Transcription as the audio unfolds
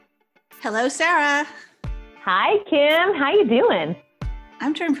Hello, Sarah. Hi, Kim. How you doing?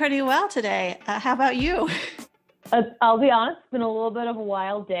 I'm doing pretty well today. How about you? I'll be honest, it's been a little bit of a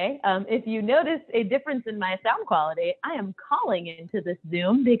wild day. If you notice a difference in my sound quality, I am calling into this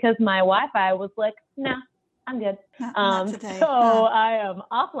Zoom because my Wi-Fi was like, nah, I'm good. Not today. So I am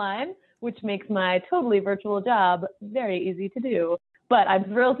offline, which makes my totally virtual job very easy to do. But I'm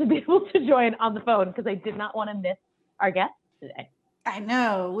thrilled to be able to join on the phone because I did not want to miss our guest today. I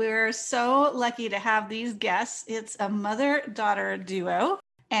know. We're so lucky to have these guests. It's a mother-daughter duo,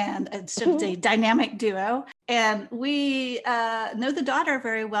 and it's a dynamic duo. And we know the daughter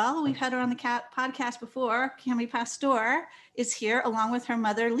very well. We've had her on the podcast before. Cami Pastor is here along with her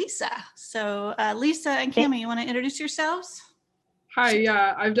mother, Lisa. So Lisa and Cami, you want to introduce yourselves? Hi,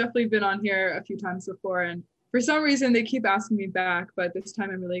 yeah, I've definitely been on here a few times before, and for some reason they keep asking me back, but this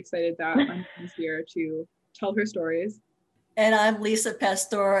time I'm really excited that I'm here to tell her stories. And I'm Lisa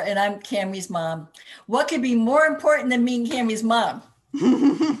Pastor, and I'm Cami's mom. What could be more important than being Cami's mom?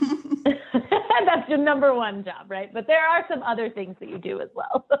 That's your number one job, right? But there are some other things that you do as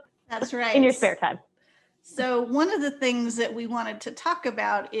well. That's right. In your spare time. So one of the things that we wanted to talk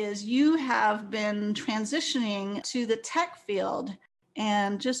about is you have been transitioning to the tech field,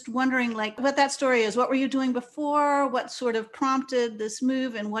 and just wondering like what that story is. What were you doing before? What sort of prompted this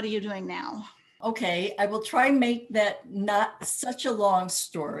move, and what are you doing now? Okay, I will try and make that not such a long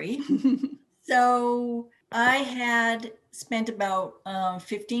story. So I had spent about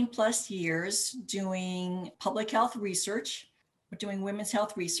 15 plus years doing public health research, doing women's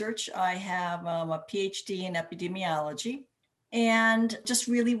health research. I have a PhD in epidemiology and just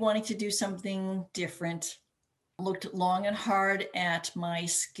really wanting to do something different. Looked long and hard at my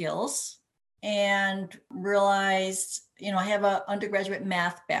skills and realized, I have an undergraduate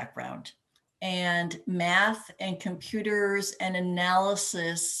math background. And math and computers and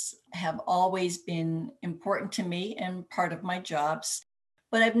analysis have always been important to me and part of my jobs.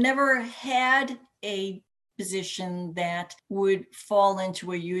 But I've never had a position that would fall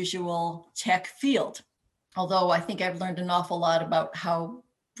into a usual tech field. Although I think I've learned an awful lot about how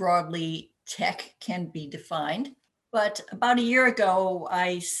broadly tech can be defined. But about a year ago,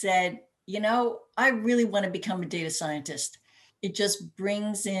 I said, I really want to become a data scientist. It just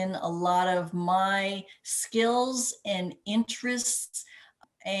brings in a lot of my skills and interests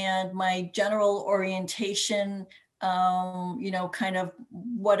and my general orientation, kind of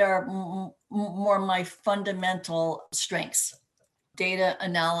what are more my fundamental strengths, data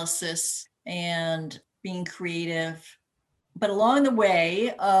analysis and being creative. But along the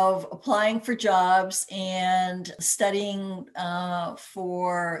way of applying for jobs and studying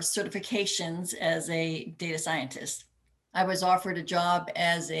for certifications as a data scientist, I was offered a job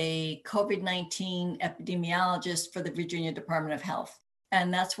as a COVID-19 epidemiologist for the Virginia Department of Health.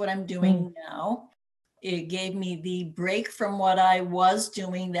 And that's what I'm doing now. It gave me the break from what I was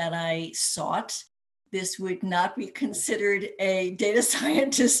doing that I sought. This would not be considered a data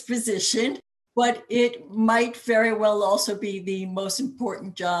scientist position, but it might very well also be the most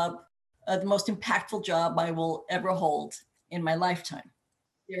important job, the most impactful job I will ever hold in my lifetime.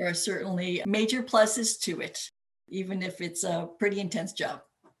 There are certainly major pluses to it, even if it's a pretty intense job.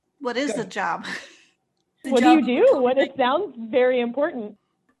 What is the job? What do you do? It sounds very important.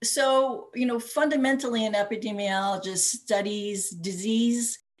 So, fundamentally an epidemiologist studies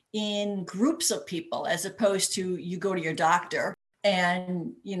disease in groups of people, as opposed to you go to your doctor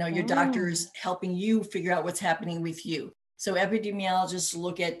and, your doctor's helping you figure out what's happening with you. So epidemiologists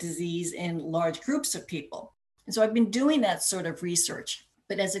look at disease in large groups of people. And so I've been doing that sort of research.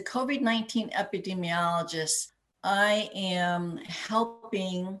 But as a COVID-19 epidemiologist, I am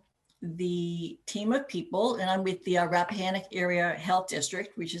helping the team of people, and I'm with the Rappahannock Area Health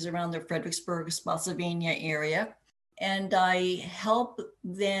District, which is around the Fredericksburg, Spotsylvania area. And I help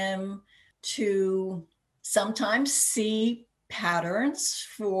them to sometimes see patterns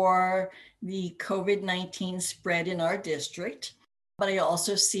for the COVID-19 spread in our district. But I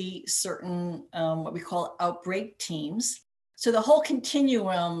also see certain what we call outbreak teams. So the whole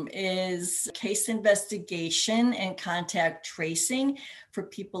continuum is case investigation and contact tracing for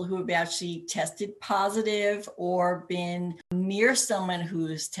people who have actually tested positive or been near someone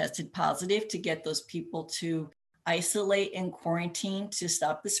who's tested positive, to get those people to isolate and quarantine to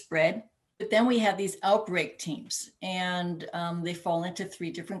stop the spread. But then we have these outbreak teams, and they fall into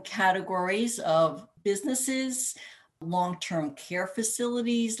three different categories of businesses, long-term care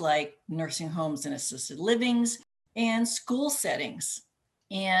facilities like nursing homes and assisted livings, and school settings.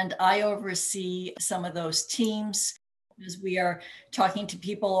 And I oversee some of those teams because we are talking to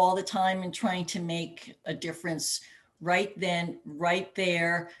people all the time and trying to make a difference right then, right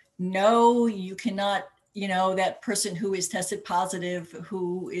there, no, you cannot, that person who is tested positive,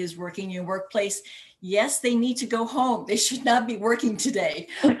 who is working in your workplace, yes, they need to go home. They should not be working today.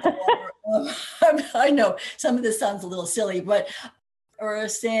 I know some of this sounds a little silly, but or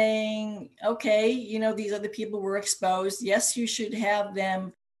saying, okay, these other people were exposed. Yes, you should have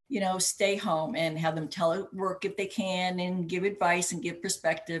them, stay home and have them telework if they can and give advice and give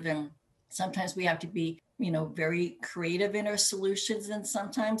perspective. And sometimes we have to be, very creative in our solutions. And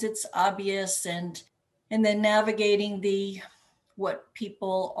sometimes it's obvious and then navigating what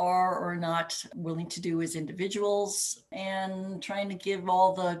people are or not willing to do as individuals and trying to give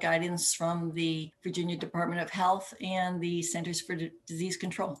all the guidance from the Virginia Department of Health and the Centers for Disease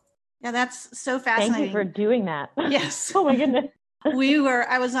Control. Yeah, that's so fascinating. Thank you for doing that. Yes. Oh my goodness.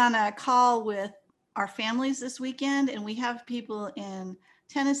 I was on a call with our families this weekend, and we have people in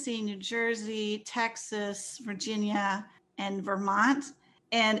Tennessee, New Jersey, Texas, Virginia, and Vermont.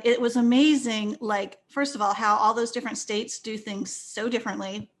 And it was amazing, first of all, how all those different states do things so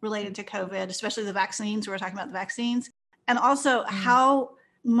differently related to COVID, especially the vaccines. We were talking about the vaccines. And also how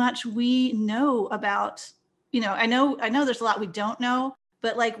much we know about, I know there's a lot we don't know,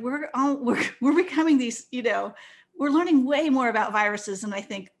 but we're becoming these, we're learning way more about viruses than I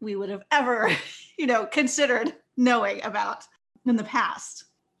think we would have ever, considered knowing about in the past.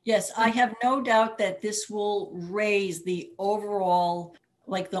 Yes, I have no doubt that this will raise the overall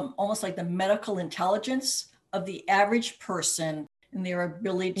almost like the medical intelligence of the average person and their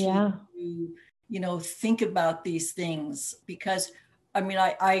ability to, think about these things. Because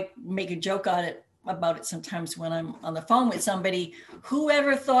I make a joke about it sometimes when I'm on the phone with somebody.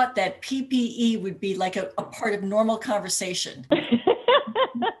 Whoever thought that PPE would be like a part of normal conversation?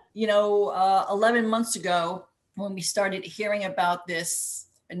 11 months ago, when we started hearing about this,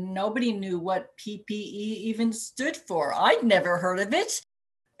 nobody knew what PPE even stood for. I'd never heard of it.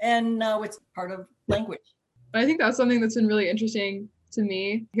 And now it's part of language. I think that's something that's been really interesting to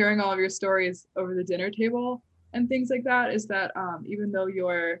me, hearing all of your stories over the dinner table and things like that, is that even though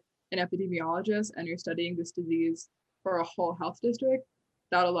you're an epidemiologist and you're studying this disease for a whole health district,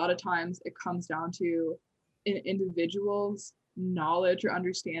 that a lot of times it comes down to an individual's knowledge or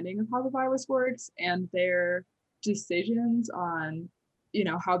understanding of how the virus works and their decisions on,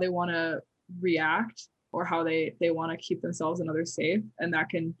 how they want to react or how they want to keep themselves and others safe. And that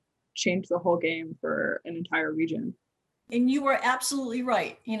can change the whole game for an entire region. And you are absolutely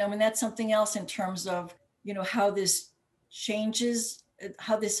right. That's something else in terms of, how this changes,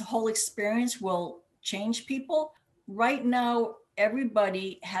 how this whole experience will change people. Right now,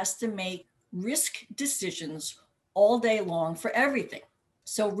 everybody has to make risk decisions all day long for everything.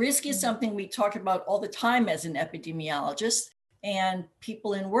 So risk is something we talk about all the time as an epidemiologist. And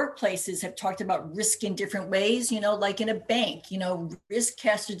people in workplaces have talked about risk in different ways, like in a bank, risk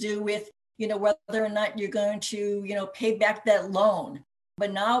has to do with, whether or not you're going to, pay back that loan.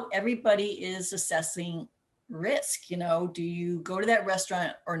 But now everybody is assessing risk. Do you go to that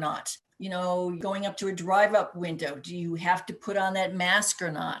restaurant or not? Going up to a drive-up window, do you have to put on that mask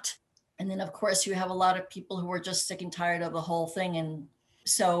or not? And then, of course, you have a lot of people who are just sick and tired of the whole thing. And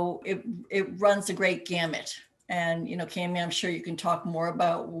so it runs a great gamut. And, Cami, I'm sure you can talk more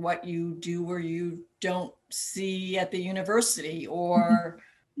about what you do or you don't see at the university, or,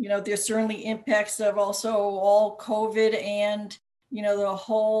 there's certainly impacts of also all COVID and, the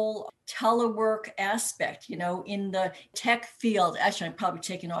whole telework aspect, in the tech field. Actually, I'm probably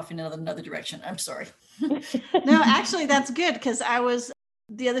taking off in another direction. I'm sorry. No, actually, that's good, because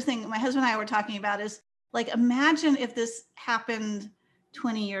the other thing my husband and I were talking about is imagine if this happened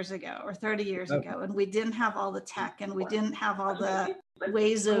 20 years ago or 30 years ago, and we didn't have all the tech and we didn't have all the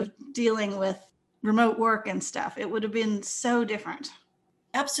ways of dealing with remote work and stuff. It would have been so different.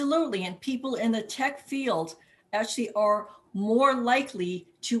 Absolutely. And people in the tech field actually are more likely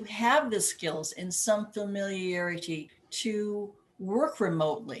to have the skills and some familiarity to work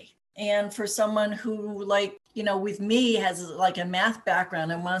remotely. And for someone who, with me, has a math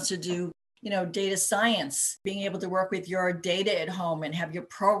background and wants to do data science, being able to work with your data at home and have your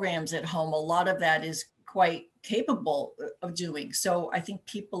programs at home, a lot of that is quite capable of doing. So I think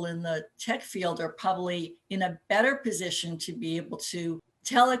people in the tech field are probably in a better position to be able to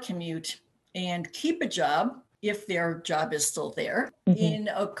telecommute and keep a job if their job is still there in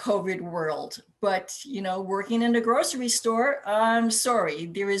a COVID world. But, working in a grocery store, I'm sorry,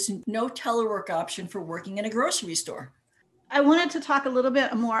 there is no telework option for working in a grocery store. I wanted to talk a little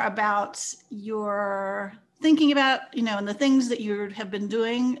bit more about your thinking about, and the things that you have been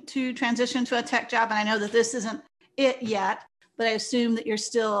doing to transition to a tech job. And I know that this isn't it yet, but I assume that you're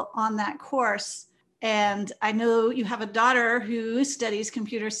still on that course. And I know you have a daughter who studies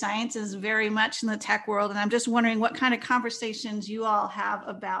computer science, is very much in the tech world. And I'm just wondering what kind of conversations you all have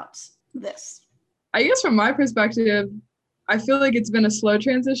about this. I guess from my perspective, I feel like it's been a slow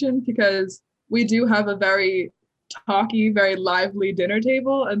transition because we do have a very talky, very lively dinner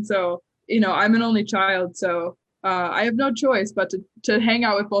table. And so, I'm an only child, so I have no choice but to hang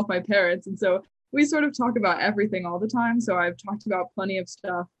out with both my parents. And so we sort of talk about everything all the time. So I've talked about plenty of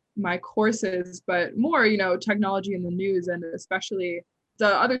stuff, my courses, but more, technology in the news. And especially the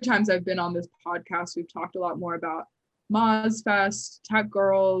other times I've been on this podcast, we've talked a lot more about MozFest, Tech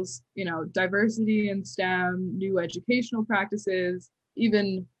Girls, diversity in STEM, new educational practices.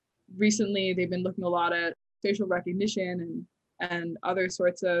 Even recently, they've been looking a lot at facial recognition and other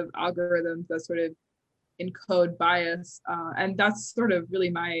sorts of algorithms that sort of encode bias. And that's sort of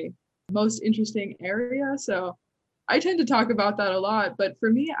really my most interesting area. So I tend to talk about that a lot. But for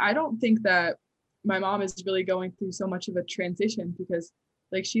me, I don't think that my mom is really going through so much of a transition because,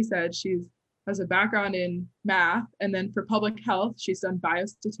 like she said, she has a background in math. And then for public health, she's done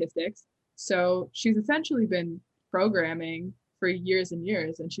biostatistics. So she's essentially been programming for years and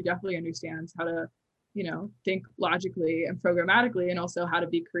years. And she definitely understands how to, think logically and programmatically, and also how to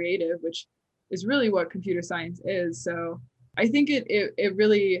be creative, which is really what computer science is. So I think it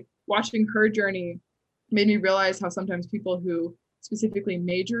really, watching her journey made me realize how sometimes people who specifically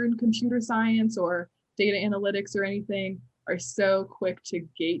major in computer science or data analytics or anything are so quick to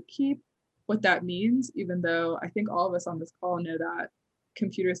gatekeep what that means, even though I think all of us on this call know that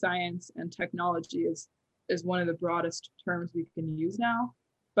computer science and technology is one of the broadest terms we can use now.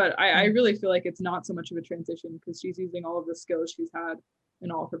 But I really feel like it's not so much of a transition because she's using all of the skills she's had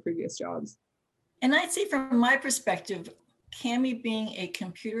in all of her previous jobs. And I'd say from my perspective, Cami being a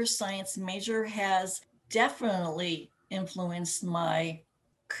computer science major has definitely influenced my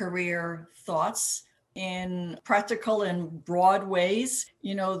career thoughts in practical and broad ways.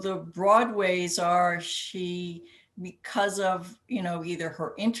 The broad ways are because of, either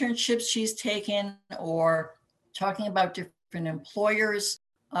her internships she's taken or talking about different employers.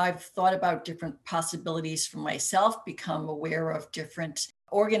 I've thought about different possibilities for myself, become aware of different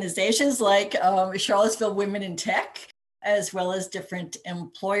organizations like Charlottesville Women in Tech, as well as different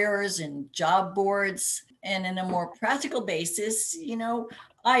employers and job boards. And in a more practical basis,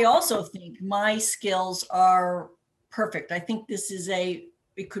 I also think my skills are perfect. I think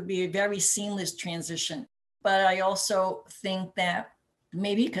it could be a very seamless transition. But I also think that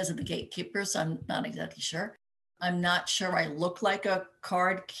maybe because of the gatekeepers, I'm not exactly sure. I'm not sure I look like a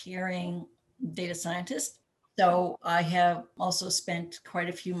card-carrying data scientist. So I have also spent quite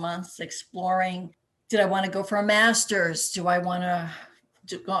a few months exploring, did I want to go for a master's? Do I want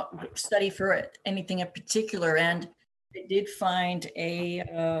to go study for anything in particular? And I did find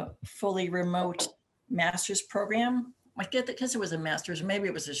a fully remote master's program. I get that because it was a master's, or maybe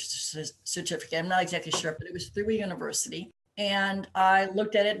it was a certificate. I'm not exactly sure, but it was through a university. And I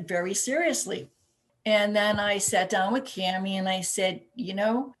looked at it very seriously. And then I sat down with Cami and I said,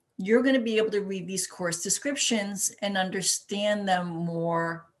 you're going to be able to read these course descriptions and understand them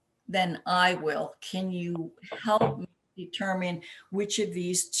more than I will. Can you help me determine which of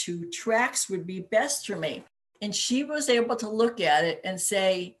these two tracks would be best for me? And she was able to look at it and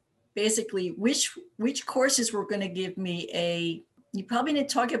say, basically, which courses were going to give me you probably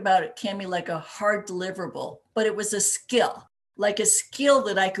didn't talk about it, Cami, like a hard deliverable, but it was a skill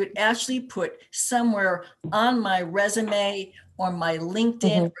that I could actually put somewhere on my resume or my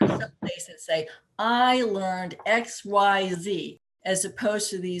LinkedIn or someplace and say, I learned X, Y, Z, as opposed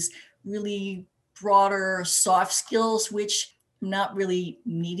to these really broader soft skills, which I'm not really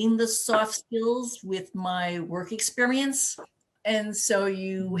needing the soft skills with my work experience. And so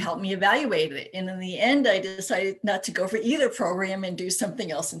you helped me evaluate it. And in the end, I decided not to go for either program and do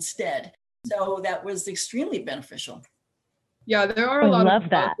something else instead. So that was extremely beneficial. Yeah, there are a lot of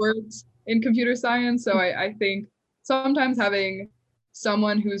buzzwords in computer science. So I think sometimes having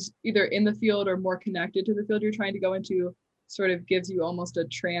someone who's either in the field or more connected to the field you're trying to go into sort of gives you almost a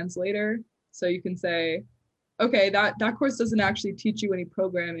translator. So you can say, okay, that course doesn't actually teach you any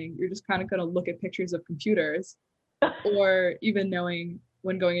programming. You're just kind of going to look at pictures of computers. Or even knowing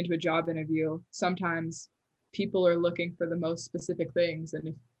when going into a job interview, sometimes people are looking for the most specific things. And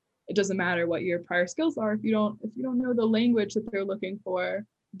if it doesn't matter what your prior skills are, if you don't know the language that they're looking for,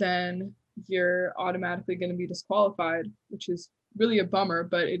 then you're automatically going to be disqualified, which is really a bummer,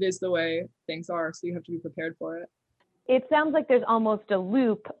 but it is the way things are. So you have to be prepared for it. It sounds like there's almost a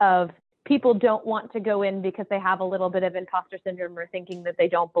loop of people don't want to go in because they have a little bit of imposter syndrome or thinking that they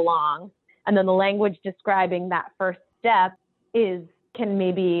don't belong. And then the language describing that first step can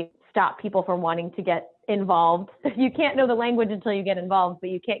maybe stop people from wanting to get involved. You can't know the language until you get involved,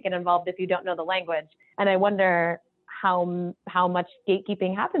 but you can't get involved if you don't know the language. And I wonder how much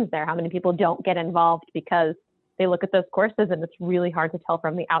gatekeeping happens there. How many people don't get involved because they look at those courses and it's really hard to tell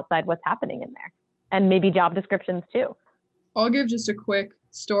from the outside what's happening in there. And maybe job descriptions too. I'll give just a quick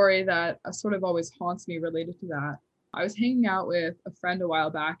story that sort of always haunts me related to that. I was hanging out with a friend a while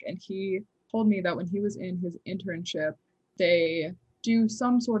back, and he told me that when he was in his internship, they do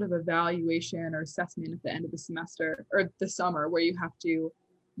some sort of evaluation or assessment at the end of the semester or the summer where you have to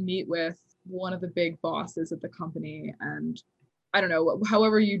meet with one of the big bosses at the company. And I don't know,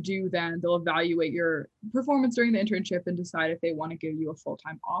 however you do then, they'll evaluate your performance during the internship and decide if they want to give you a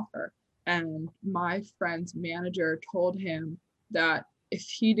full-time offer. And my friend's manager told him that if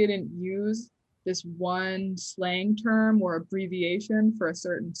he didn't use this one slang term or abbreviation for a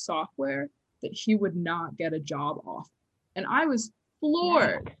certain software, that he would not get a job offer. And I was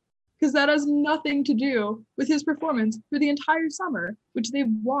floored, because that has nothing to do with his performance for the entire summer, which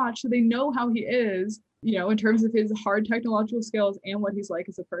they've watched, so they know how he is, you know, in terms of his hard technological skills and what he's like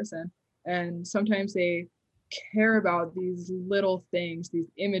as a person. And sometimes they care about these little things,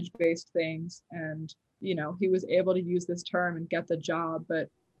 these image-based things. And, you know, he was able to use this term and get the job. But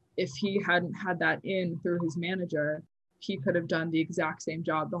if he hadn't had that in through his manager, he could have done the exact same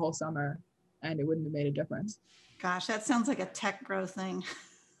job the whole summer and it wouldn't have made a difference. Gosh, that sounds like a tech bro thing.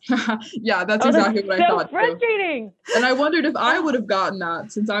 Yeah, that's exactly what I thought. So frustrating. Too. And I wondered if I would have gotten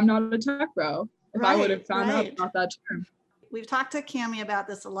that, since I'm not a tech bro, if I would have found out about that term. We've talked to Cami about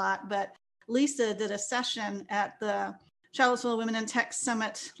this a lot, but Lisa did a session at the Charlottesville Women in Tech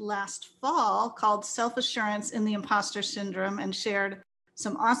Summit last fall called Self-Assurance in the Imposter Syndrome, and shared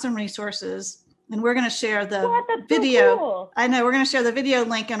some awesome resources. And we're going to share the video. So cool. I know we're going to share the video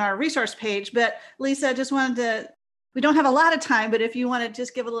link in our resource page, but Lisa, I just wanted to, we don't have a lot of time, but if you want to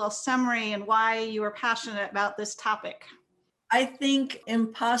just give a little summary and why you are passionate about this topic. I think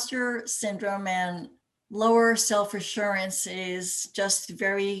imposter syndrome and lower self-assurance is just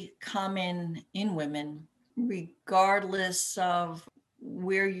very common in women, regardless of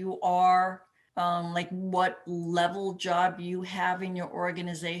where you are, like what level job you have in your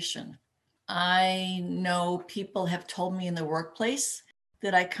organization. I know people have told me in the workplace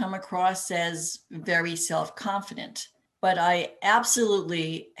that I come across as very self-confident, but I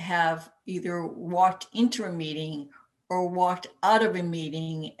absolutely have either walked into a meeting or walked out of a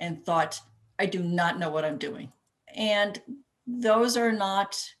meeting and thought, I do not know what I'm doing. And those are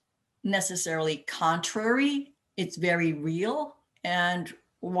not necessarily contrary. It's very real. And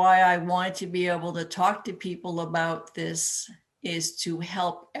why I wanted to be able to talk to people about this is to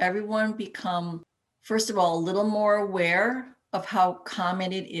help everyone become, first of all, a little more aware of how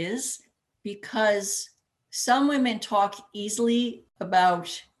common it is, because some women talk easily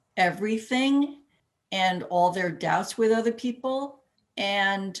about everything and all their doubts with other people,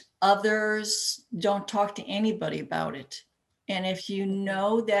 and others don't talk to anybody about it. And if you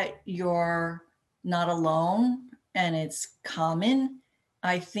know that you're not alone and it's common,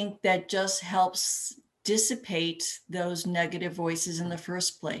 I think that just helps dissipate those negative voices in the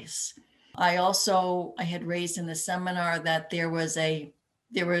first place. I had raised in the seminar that there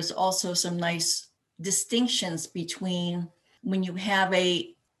was also some nice distinctions between when you have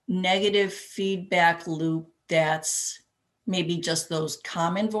a negative feedback loop that's maybe just those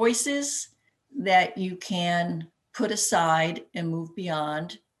common voices that you can put aside and move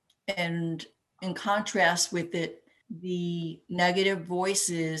beyond, and in contrast with it, the negative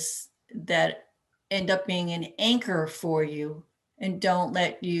voices that end up being an anchor for you and don't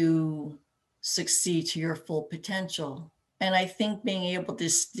let you succeed to your full potential. And I think being able to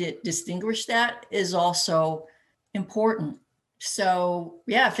distinguish that is also important. So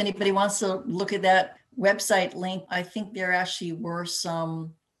yeah, if anybody wants to look at that website link, I think there actually were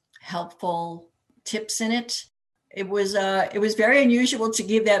some helpful tips in it. It was very unusual to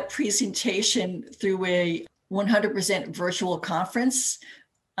give that presentation through a 100% virtual conference.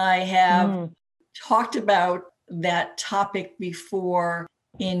 I have talked about that topic before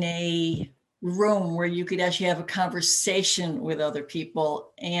in a room where you could actually have a conversation with other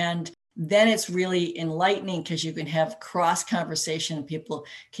people. And then it's really enlightening because you can have cross conversation. People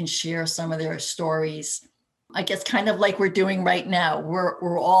can share some of their stories. I guess kind of like we're doing right now.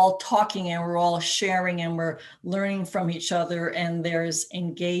 We're all talking and we're all sharing and we're learning from each other, and there's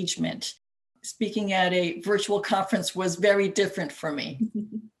engagement. Speaking at a virtual conference was very different for me.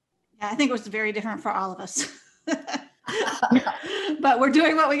 Yeah, I think it was very different for all of us. But we're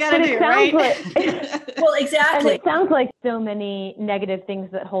doing what we got to do, right? Well, exactly. And it sounds like so many negative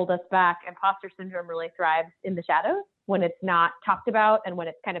things that hold us back. Imposter syndrome really thrives in the shadows when it's not talked about and when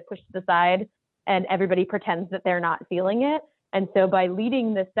it's kind of pushed to the side and everybody pretends that they're not feeling it. And so by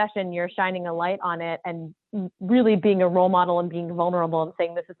leading this session, you're shining a light on it and really being a role model and being vulnerable and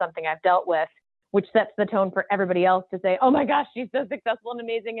saying, this is something I've dealt with, which sets the tone for everybody else to say, oh my gosh, she's so successful and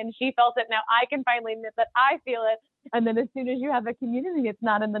amazing. And she felt it. Now I can finally admit that I feel it. And then as soon as you have a community, it's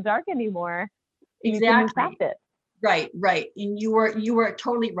not in the dark anymore. Exactly. You can accept it. Right. And you were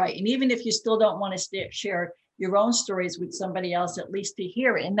totally right. And even if you still don't want to share your own stories with somebody else, at least to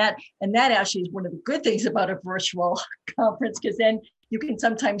hear it. And that actually is one of the good things about a virtual conference, because then you can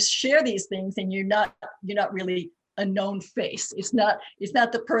sometimes share these things and you're not really a known face. It's not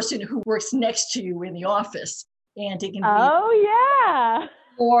the person who works next to you in the office, and it can be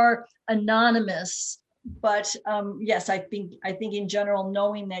more anonymous. But yes, I think in general,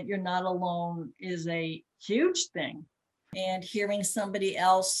 knowing that you're not alone is a huge thing. And hearing somebody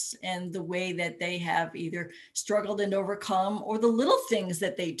else and the way that they have either struggled and overcome, or the little things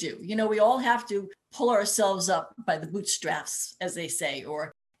that they do. We all have to pull ourselves up by the bootstraps, as they say,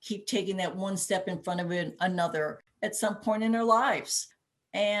 or keep taking that one step in front of another at some point in our lives.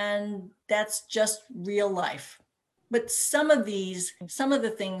 And that's just real life. But some of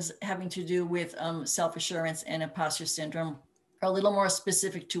the things having to do with self-assurance and imposter syndrome are a little more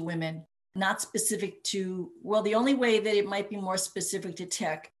specific to women. Not specific to, the only way that it might be more specific to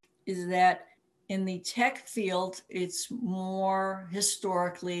tech is that in the tech field, it's more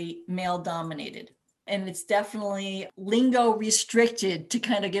historically male dominated. And it's definitely lingo restricted. To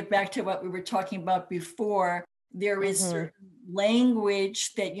kind of get back to what we were talking about before, there is certain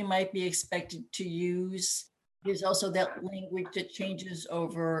language that you might be expected to use. There's also that language that changes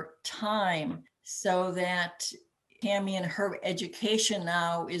over time, so that Tammy and her education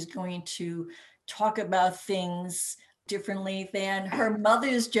now is going to talk about things differently than her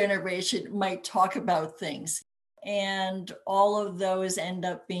mother's generation might talk about things. And all of those end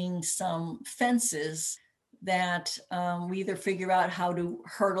up being some fences that we either figure out how to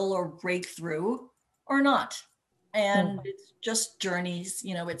hurdle or break through or not. And it's just journeys,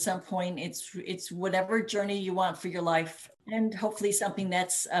 at some point it's whatever journey you want for your life, and hopefully something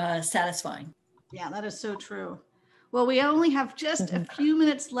that's satisfying. Yeah, that is so true. Well, we only have just a few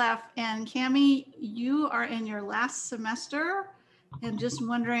minutes left, and Cami, you are in your last semester, and just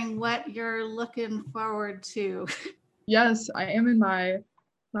wondering what you're looking forward to. Yes, I am in my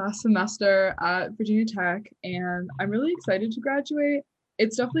last semester at Virginia Tech, and I'm really excited to graduate.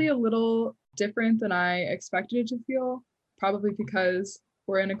 It's definitely a little different than I expected it to feel, probably because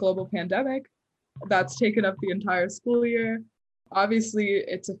we're in a global pandemic that's taken up the entire school year. Obviously,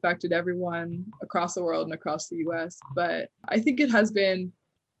 it's affected everyone across the world and across the US, but I think it has been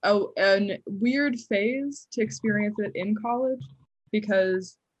a weird phase to experience it in college,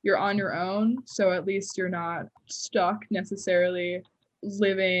 because you're on your own. So at least you're not stuck necessarily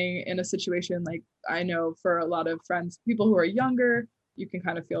living in a situation like, I know for a lot of friends, people who are younger, you can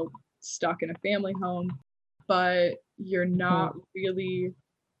kind of feel stuck in a family home, but you're not really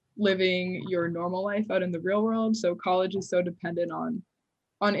living your normal life out in the real world. So college is so dependent on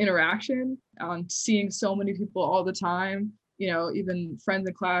interaction, on seeing so many people all the time, even friends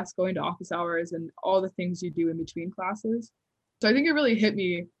in class, going to office hours, and all the things you do in between classes. So I think it really hit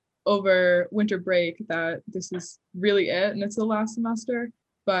me over winter break that this is really it, and it's the last semester.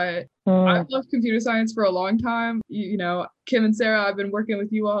 But I've loved computer science for a long time. Kim and Sarah, I've been working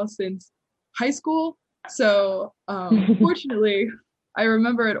with you all since high school. So fortunately, I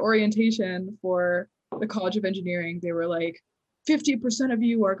remember at orientation for the College of Engineering, they were like, 50% of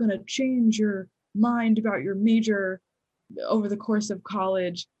you are going to change your mind about your major over the course of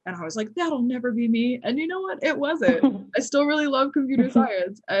college. And I was like, that'll never be me. And you know what? It wasn't. I still really love computer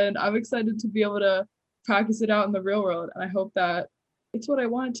science, and I'm excited to be able to practice it out in the real world. And I hope that it's what I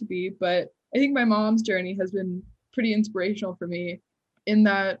want it to be. But I think my mom's journey has been pretty inspirational for me, in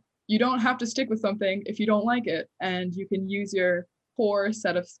that you don't have to stick with something if you don't like it, and you can use your core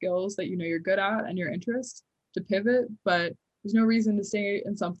set of skills that you're good at and your interests to pivot. But there's no reason to stay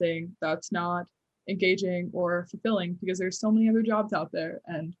in something that's not engaging or fulfilling, because there's so many other jobs out there,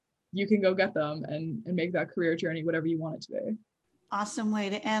 and you can go get them and make that career journey whatever you want it to be. Awesome way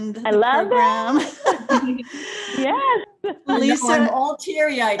to end the program. Yes. Lisa, I'm all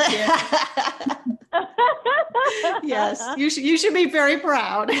teary-eyed here. Yes, you should be very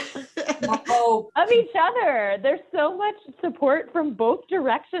proud of each other. There's so much support from both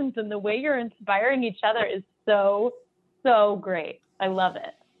directions, and the way you're inspiring each other is so great. I love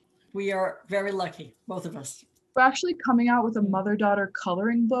it. We are very lucky, both of us. We're actually coming out with a mother-daughter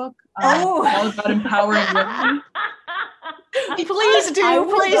coloring book all about empowering women. Please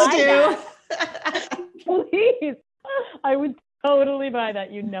do. Please. I would totally buy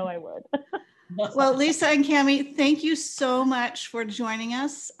that. You know I would. Well, Lisa and Cami, thank you so much for joining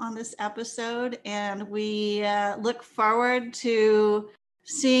us on this episode. And we look forward to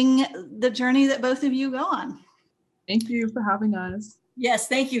seeing the journey that both of you go on. Thank you for having us. Yes,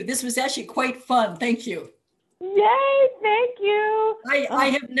 thank you. This was actually quite fun. Thank you. Yay, thank you.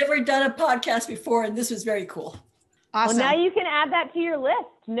 I have never done a podcast before, and this was very cool. Awesome. Well, now you can add that to your list.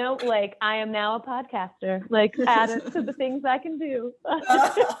 Note, like, I am now a podcaster. Like, add it to the things I can do.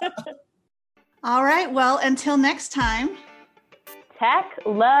 All right. Well, until next time. Tech,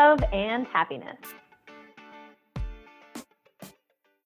 love, and happiness.